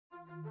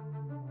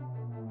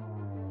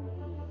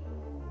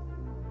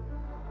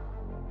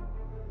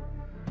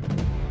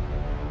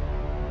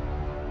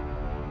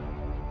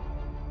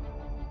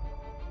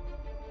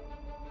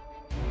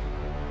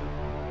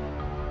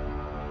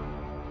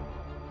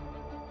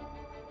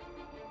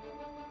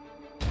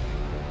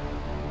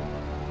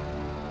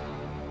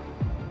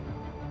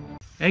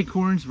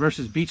Acorns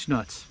versus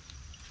beechnuts.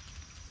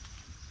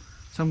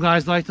 Some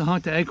guys like to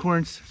hunt the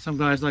acorns, some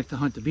guys like to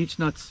hunt the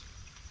beechnuts.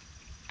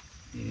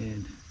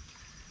 And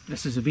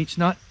this is a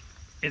beechnut.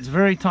 It's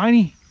very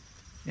tiny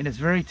and it's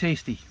very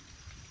tasty.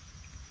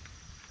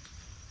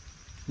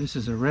 This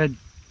is a red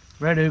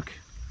oak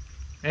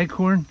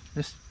acorn.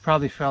 This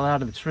probably fell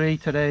out of the tree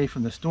today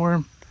from the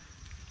storm.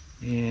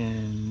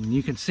 And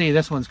you can see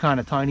this one's kind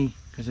of tiny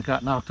because it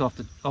got knocked off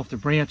the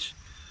branch.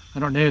 I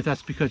don't know if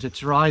that's because it's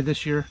dry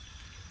this year.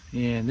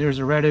 And there's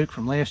a red oak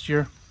from last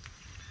year.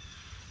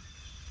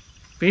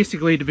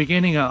 Basically, the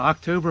beginning of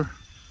October,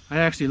 I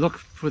actually look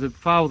for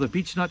follow the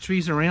beechnut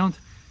trees around.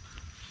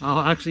 I'll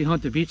actually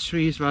hunt the beech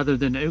trees rather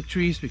than the oak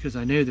trees because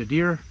I know the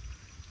deer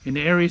in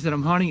the areas that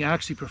I'm hunting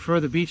actually prefer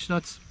the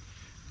beechnuts.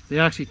 They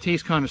actually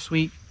taste kind of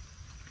sweet.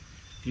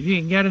 If you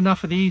can get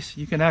enough of these,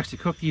 you can actually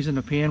cook these in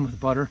the pan with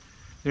butter.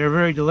 They're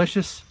very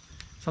delicious.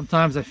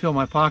 Sometimes I fill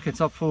my pockets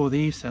up full of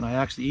these and I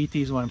actually eat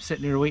these when I'm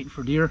sitting there waiting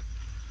for deer.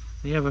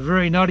 They have a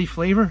very nutty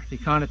flavor. They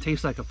kind of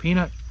taste like a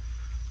peanut,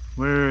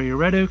 where your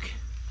red oak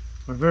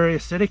are very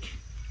acidic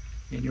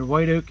and your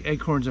white oak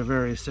acorns are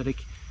very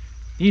acidic.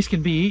 These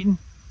can be eaten.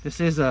 This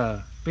is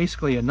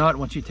basically a nut.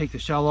 Once you take the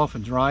shell off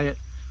and dry it,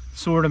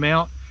 sort them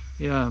out.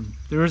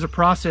 There is a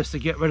process to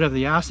get rid of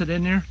the acid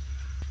in there.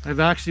 I've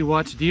actually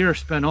watched deer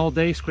spend all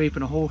day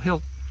scraping the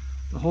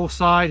whole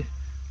side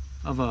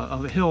of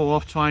a hill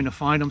off trying to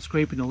find them,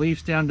 scraping the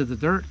leaves down to the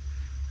dirt.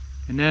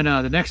 And then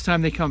the next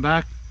time they come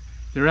back,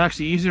 they're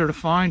actually easier to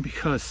find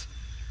because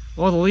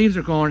all the leaves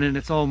are gone and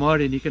it's all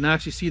mud, and you can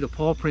actually see the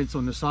paw prints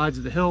on the sides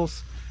of the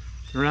hills.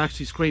 They're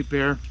actually scraped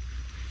bare.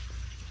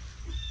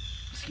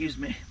 Excuse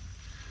me.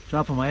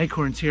 Dropping my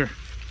acorns here.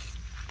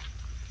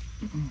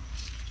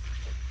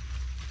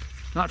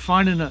 Not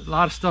finding a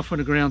lot of stuff on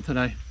the ground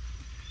today.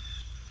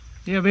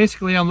 Yeah,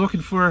 basically I'm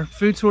looking for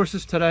food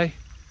sources today.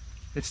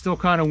 It's still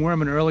kind of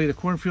warm and early. The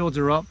cornfields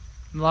are up.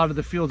 A lot of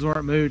the fields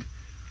aren't mowed.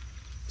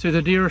 So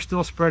the deer are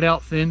still spread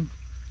out thin.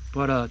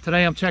 But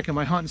today I'm checking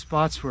my hunting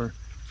spots for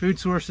food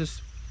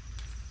sources.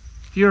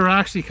 Deer are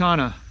actually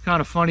kind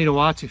of funny to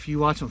watch if you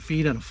watch them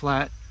feed on a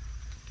flat.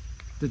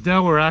 The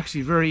doe are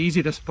actually very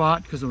easy to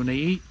spot because when they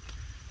eat,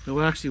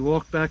 they'll actually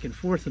walk back and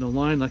forth in a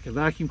line like a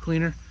vacuum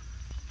cleaner,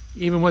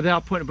 even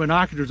without putting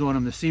binoculars on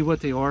them to see what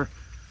they are.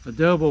 A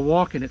doe will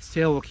walk and its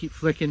tail will keep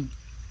flicking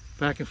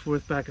back and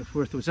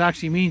forth, which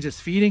actually means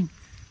it's feeding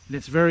and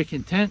it's very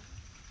content.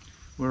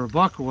 Where a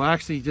buck will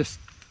actually just,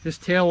 his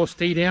tail will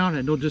stay down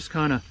and they'll just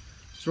kind of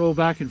stroll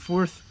back and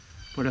forth.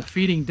 But a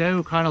feeding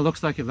doe kind of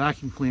looks like a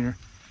vacuum cleaner.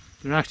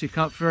 They're actually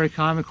very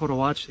comical to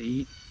watch to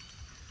eat.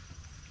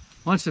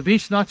 Once the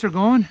beechnuts are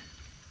gone,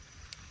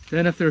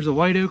 then if there's a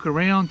white oak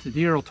around, the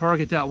deer will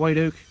target that white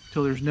oak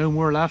until there's no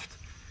more left.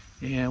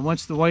 And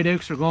once the white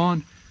oaks are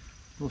gone,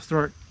 we'll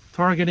start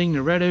targeting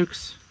the red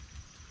oaks,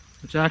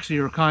 which actually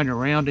are kind of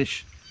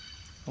roundish.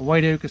 A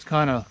white oak is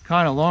kind of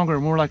longer,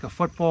 more like a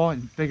football,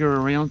 and bigger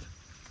around.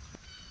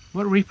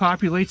 What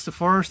repopulates the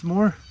forest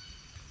more?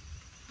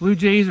 Blue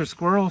jays or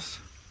squirrels.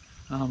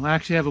 I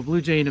actually have a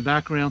blue jay in the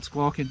background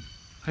squawking.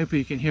 Hope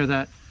you can hear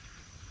that.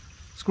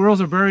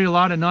 Squirrels will bury a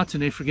lot of nuts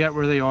and they forget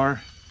where they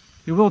are.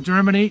 They will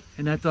germinate,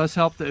 and that does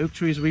help the oak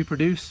trees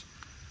reproduce.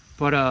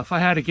 But if I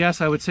had to guess,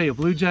 I would say a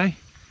blue jay.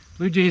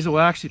 Blue jays will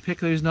actually pick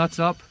those nuts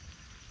up,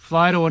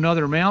 fly to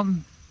another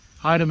mountain,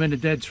 hide them in a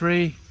dead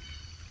tree.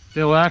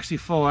 They'll actually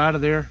fall out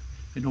of there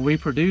and they'll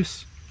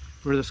reproduce.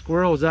 Where the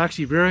squirrel is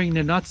actually burying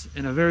the nuts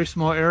in a very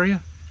small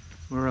area,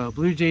 where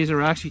blue jays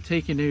are actually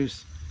taking the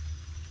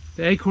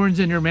acorns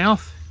in their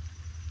mouth,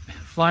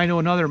 flying to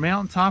another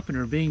mountaintop, and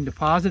they're being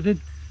deposited,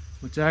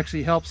 which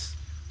actually helps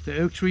the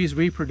oak trees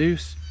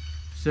reproduce.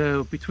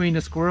 So between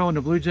the squirrel and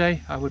the blue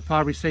jay, I would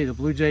probably say the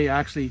blue jay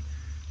actually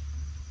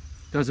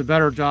does a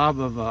better job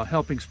of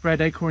helping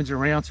spread acorns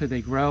around so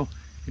they grow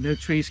and oak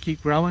trees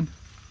keep growing.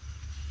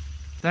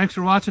 Thanks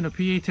for watching the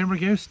PA Timber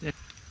Ghost.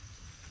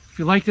 If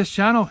you like this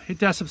channel, hit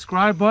that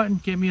subscribe button,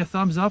 give me a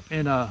thumbs up,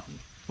 and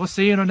we'll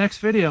see you in the next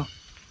video.